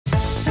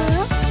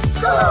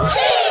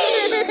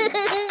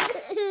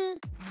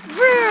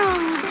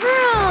Vroom,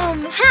 vroom,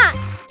 ha!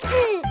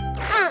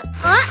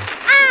 Ah!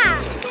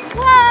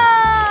 Whoa!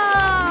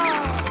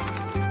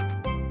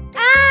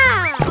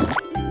 Ah!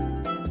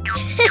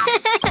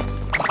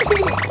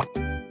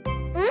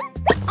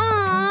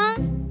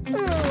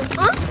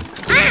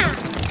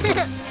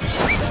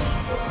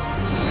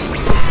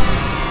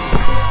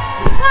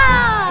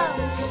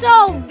 Wow! So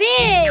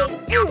big!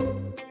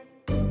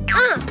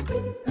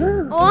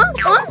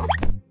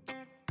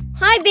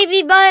 Hi,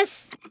 baby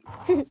bus!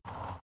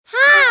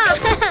 Ha!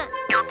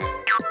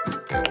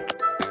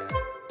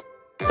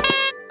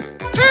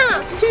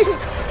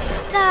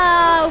 The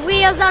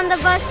wheels on the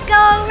bus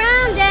go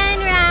round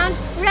and round,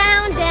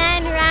 round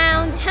and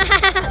round.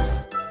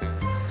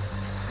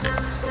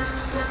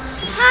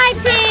 Hi,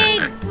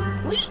 pig!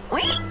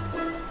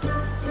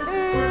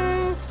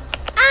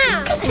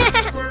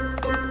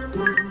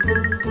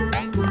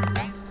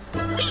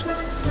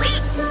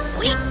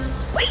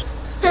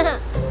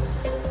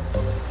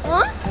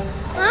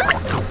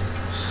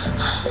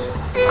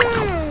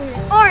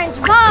 Orange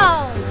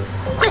balls!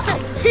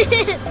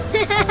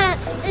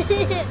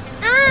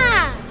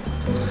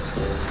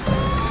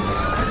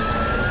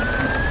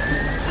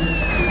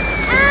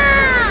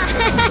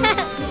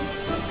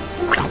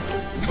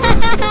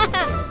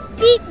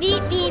 Beep,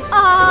 beep, beep,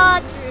 all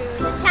through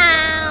the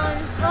town.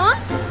 Oh!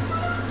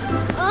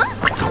 Oh!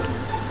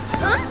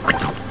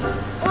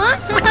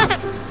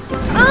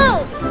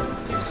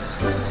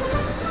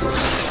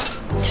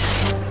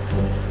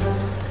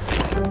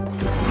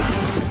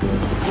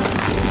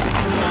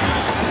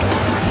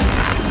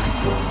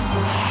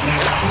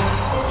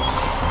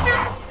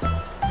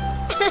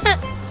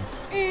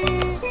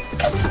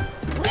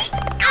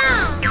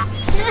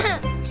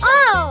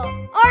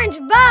 Orange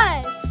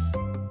bus!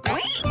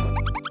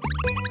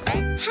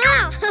 Ha!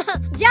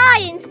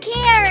 Giant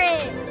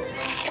carrots!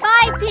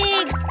 Bye,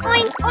 pig!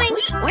 Oink, oink!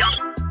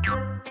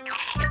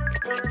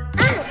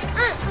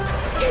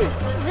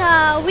 The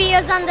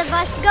wheels on the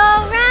bus go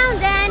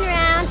round and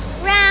round,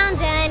 round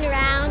and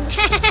round.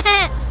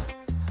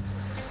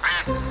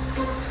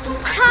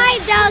 Hi,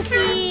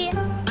 Ducky!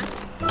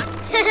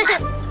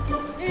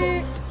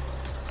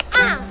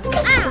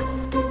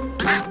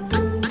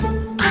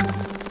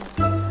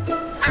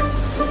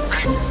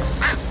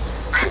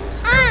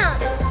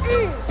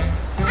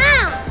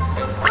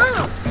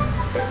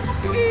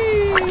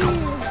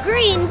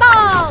 Green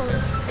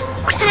balls!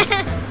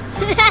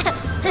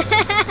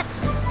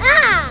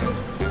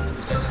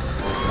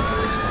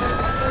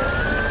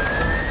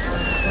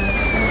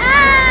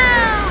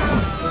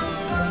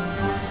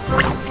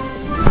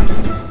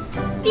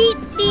 Beep,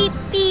 beep,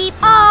 beep,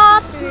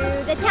 all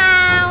through the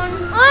town.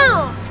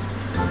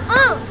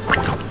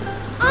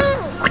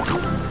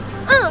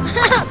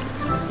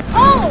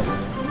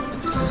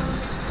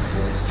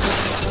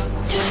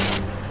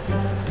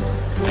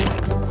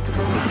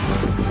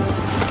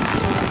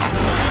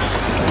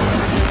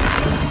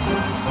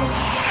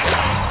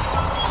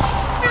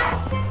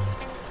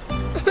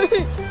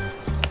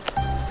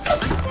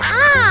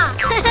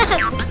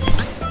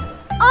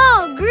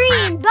 Oh,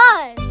 green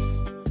bus!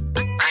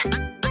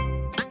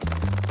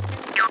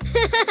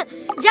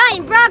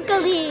 Giant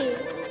broccoli!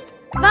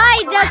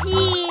 Bye,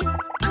 Ducky!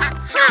 Ha!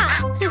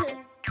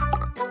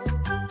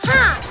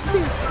 Ha!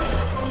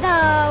 The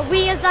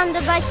wheels on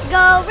the bus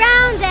go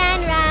round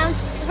and round,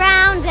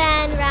 round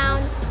and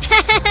round.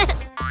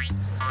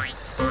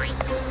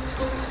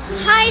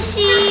 Hi,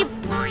 sheep!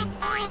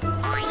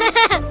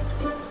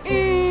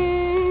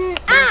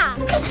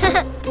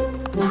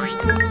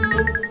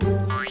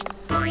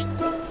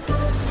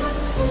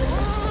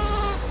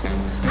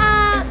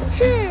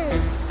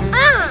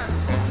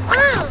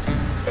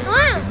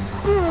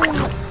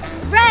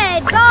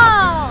 Red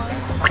balls!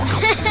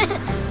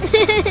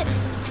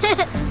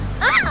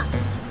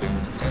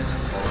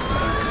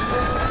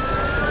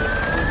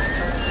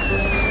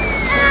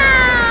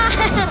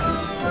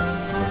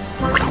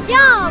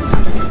 Jump!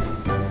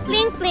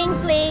 Blink,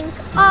 blink, blink,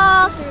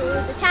 all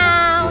through the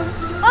town.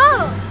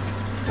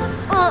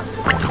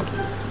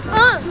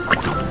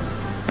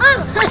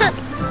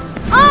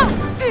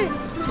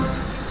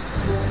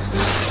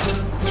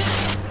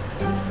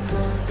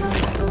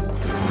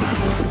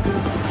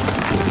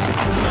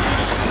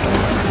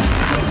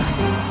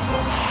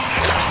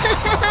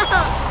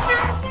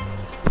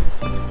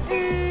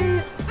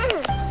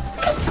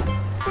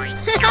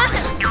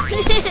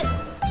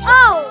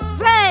 Oh,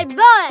 red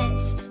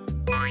bus!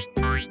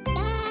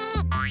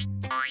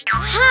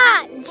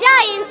 Ha!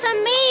 Giant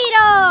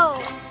tomato!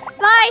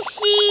 Bye,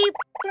 sheep!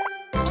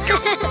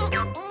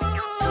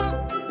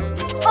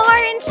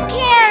 Orange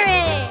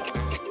carrot!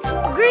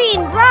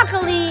 Green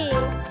broccoli!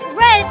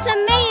 Red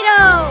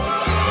tomato!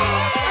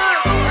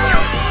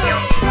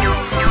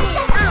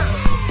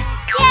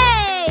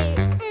 Yay!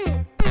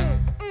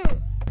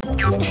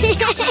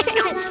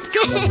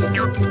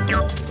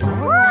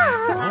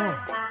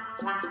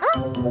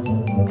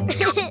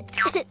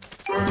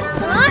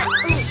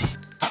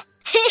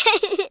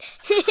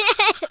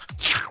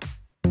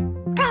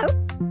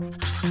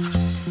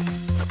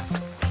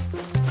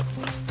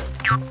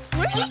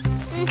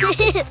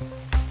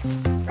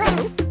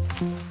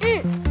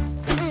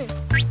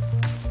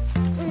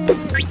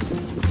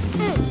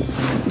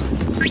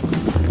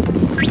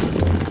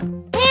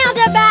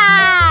 Panda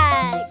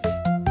bag!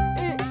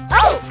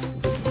 Oh!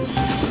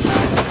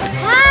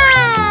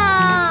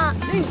 Ah!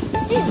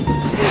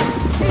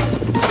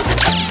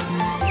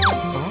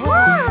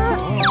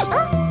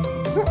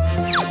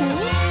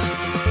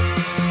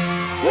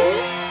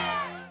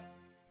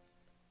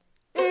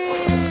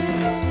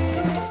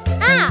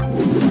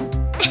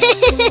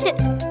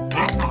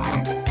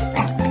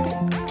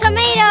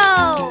 Tomato!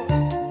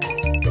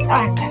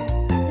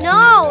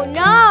 No,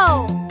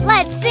 no!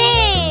 Let's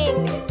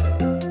sing!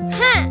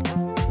 Huh.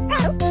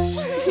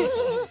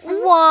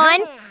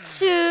 1,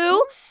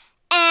 2,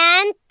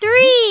 and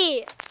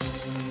 3!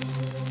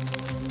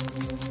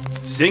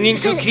 Singing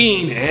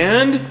Cuquin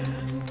and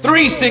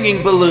 3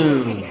 singing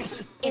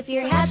balloons. If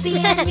you're happy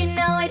and you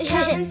know it,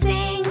 come and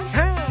sing.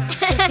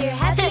 If you're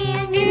happy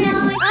and you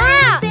know it, come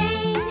and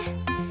sing.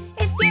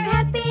 If you're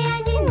happy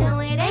and you know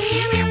it, and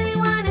you really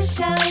want to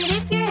show it.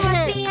 If you're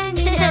happy and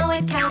you know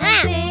it, come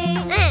and sing.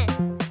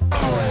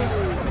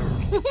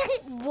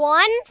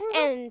 1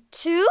 and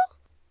 2?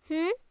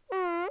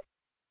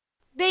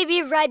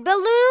 Baby red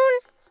balloon?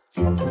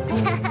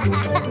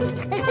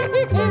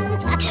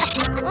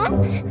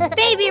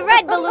 Baby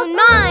red balloon,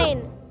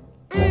 mine!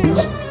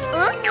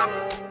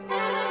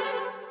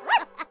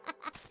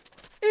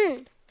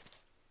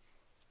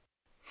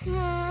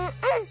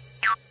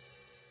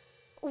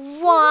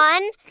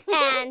 1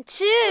 and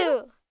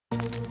 2.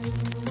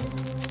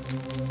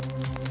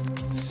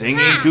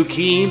 Singing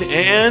Cuquin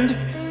and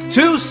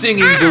 2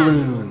 singing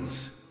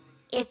balloons.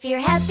 If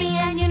you're happy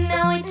and you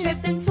know it,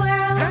 trip and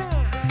swirl.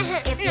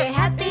 If you're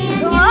happy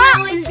and you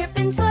know it, trip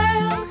and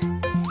swirl.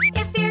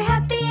 If you're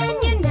happy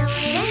and you know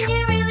it, and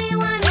you really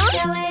want to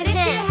show it. If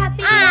you're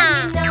happy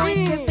and you know it,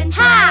 trip and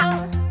swirl.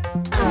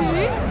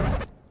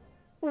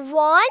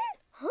 1?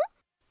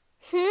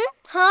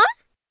 Huh?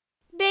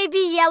 Baby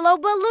yellow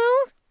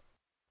balloon?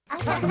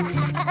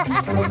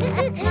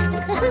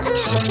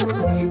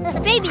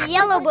 Baby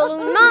yellow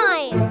balloon,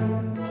 mine!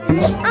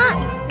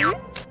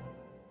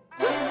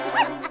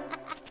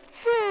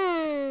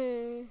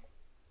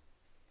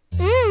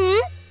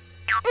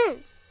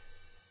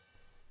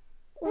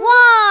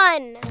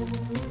 1!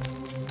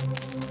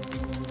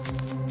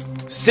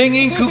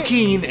 Singing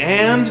Cuquin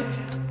and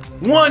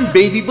 1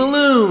 baby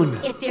balloon.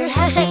 If you're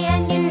happy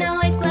and you know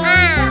it, glow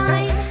and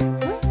shine.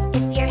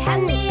 If you're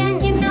happy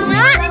and you know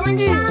it, glow and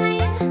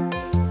shine.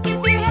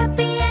 If you're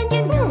happy and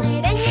you know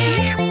it, and you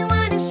really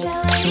want to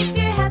show it. If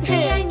you're happy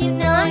and you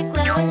know it,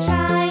 glow and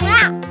shine.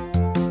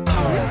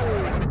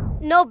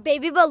 No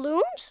baby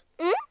balloons?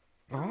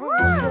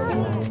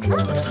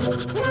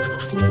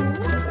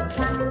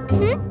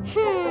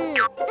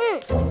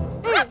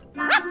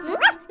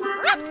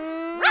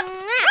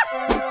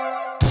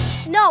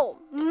 No,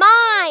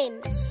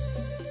 mine!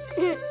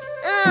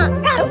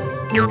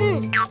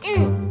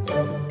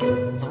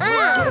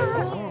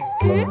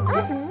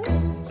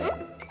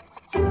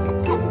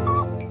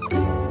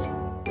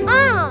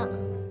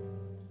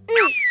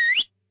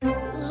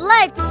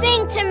 Let's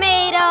sing,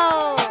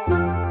 tomato!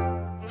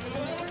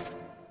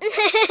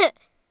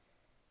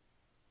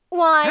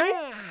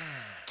 1,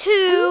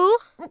 2,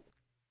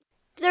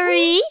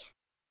 3,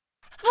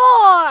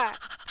 4.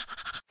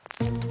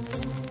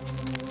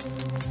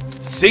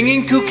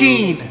 Singing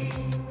Cuquin,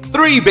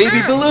 3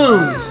 baby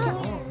balloons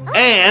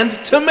and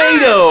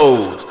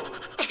tomato.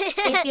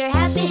 If you're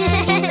happy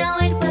and you know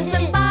it, put the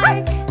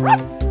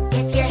bark.